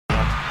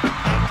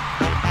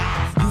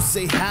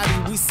say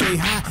howdy, we say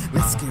hi.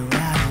 Let's get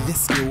rowdy,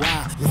 let's get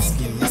wild. Let's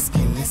get wild. Let's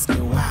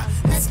get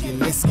wild. Let's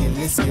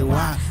get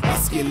wild.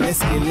 Let's get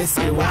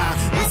wild.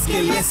 Let's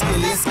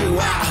get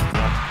wild.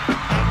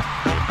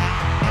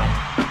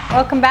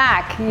 Welcome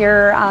back.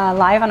 You're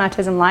live on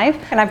Autism Live,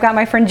 and I've got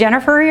my friend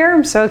Jennifer here.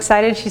 I'm so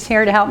excited she's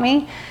here to help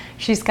me.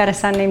 She's got a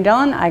son named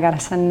Dylan. I got a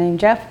son named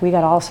Jeff. We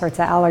got all sorts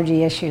of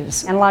allergy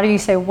issues. And a lot of you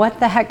say, what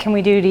the heck can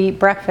we do to eat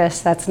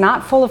breakfast that's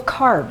not full of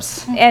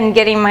carbs? And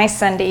getting my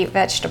son to eat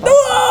vegetables.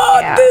 Oh,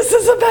 yeah. This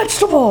is a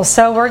vegetable.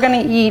 So we're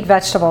gonna eat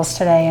vegetables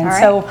today. And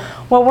so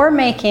what we're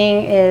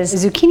making is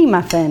a zucchini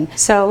muffin.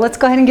 So let's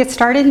go ahead and get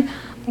started.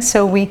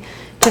 So we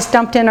just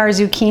dumped in our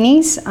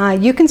zucchinis.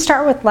 You can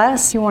start with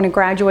less if you want to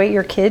graduate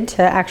your kid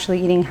to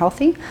actually eating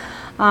healthy.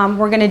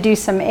 We're going to do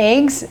some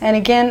eggs, and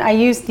again I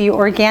use the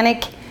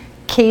organic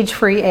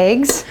cage-free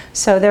eggs.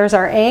 So there's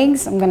our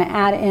eggs. I'm going to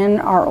add in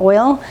our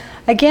oil.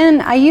 Again,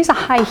 I use a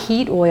high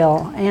heat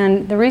oil,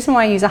 and the reason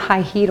why I use a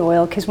high heat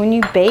oil because when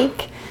you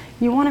bake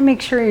you want to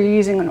make sure you're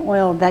using an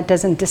oil that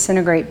doesn't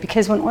disintegrate,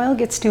 because when oil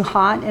gets too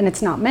hot and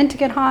it's not meant to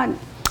get hot,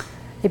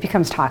 it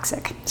becomes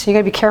toxic. So you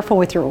got to be careful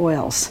with your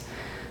oils.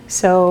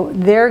 So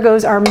there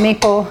goes our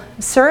maple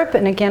syrup,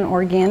 and again,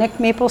 organic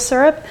maple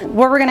syrup.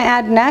 What we're gonna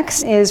add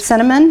next is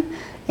cinnamon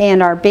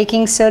and our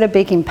baking soda,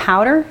 baking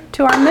powder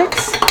to our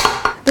mix.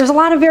 There's a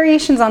lot of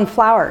variations on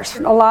flours.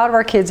 A lot of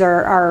our kids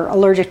are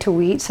allergic to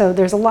wheat, so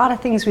there's a lot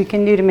of things we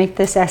can do to make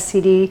this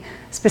SCD,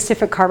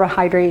 specific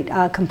carbohydrate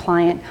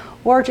compliant,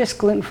 or just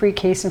gluten-free,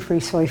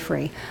 casein-free,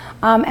 soy-free.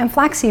 And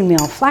flaxseed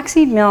meal.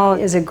 Flaxseed meal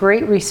is a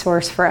great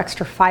resource for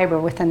extra fiber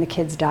within the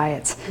kids'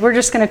 diets. We're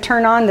just gonna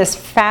turn on this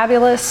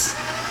fabulous,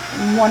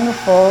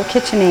 wonderful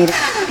KitchenAid,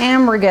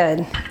 and we're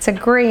good. It's a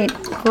great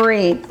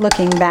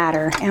looking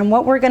batter. And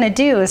what we're gonna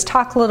do is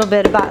talk a little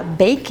bit about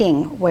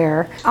baking,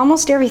 where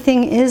almost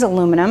everything is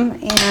aluminum,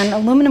 and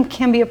aluminum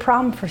can be a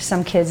problem for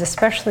some kids,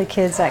 especially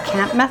kids that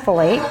can't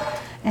methylate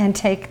and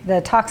take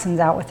the toxins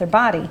out with their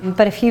body.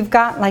 But if you've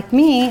got, like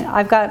me,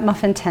 I've got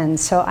muffin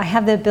tins, so I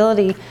have the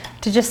ability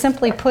to just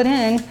simply put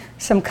in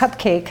some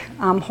cupcake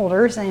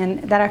holders,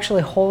 and that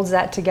actually holds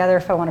that together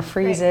if I want to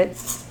freeze it.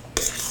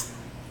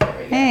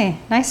 Hey,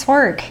 nice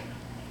work.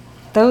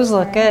 Those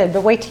look good,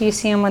 but wait till you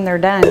see them when they're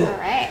done. All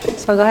right.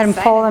 So go ahead and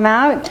pull them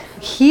out.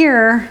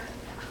 Here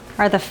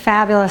are the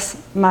fabulous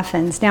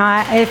muffins.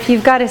 Now, if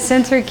you've got a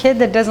sensory kid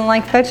that doesn't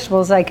like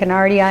vegetables, I can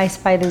already I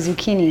Spy the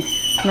zucchini.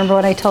 Remember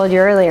what I told you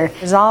earlier.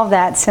 Resolve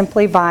that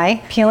simply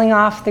by peeling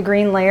off the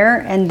green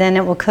layer, and then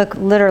it will cook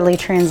literally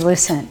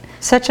translucent.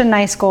 Such a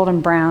nice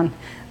golden brown.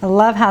 I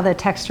love how the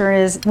texture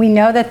is. We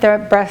know that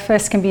the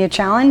breakfast can be a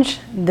challenge.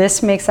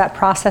 This makes that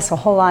process a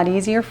whole lot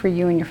easier for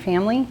you and your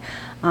family.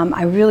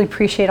 I really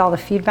appreciate all the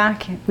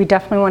feedback. We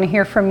definitely want to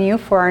hear from you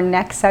for our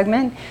next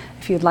segment.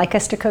 If you'd like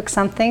us to cook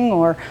something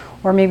or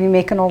maybe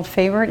make an old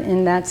favorite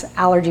and that's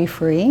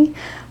allergy-free,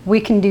 we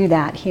can do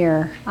that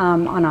here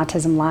on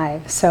Autism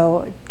Live.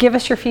 So give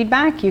us your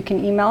feedback. You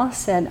can email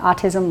us at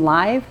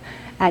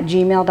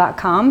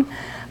autismlive@gmail.com.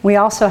 We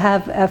also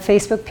have a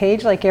Facebook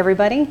page like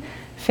everybody,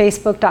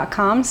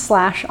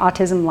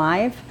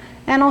 facebook.com/autismlive.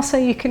 And also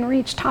you can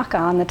reach Taka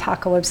on the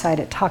Taka website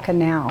at Taka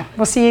Now.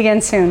 We'll see you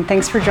again soon.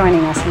 Thanks for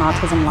joining us on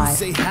Autism Live. We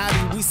say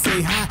howdy, we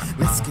say hi.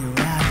 Let's get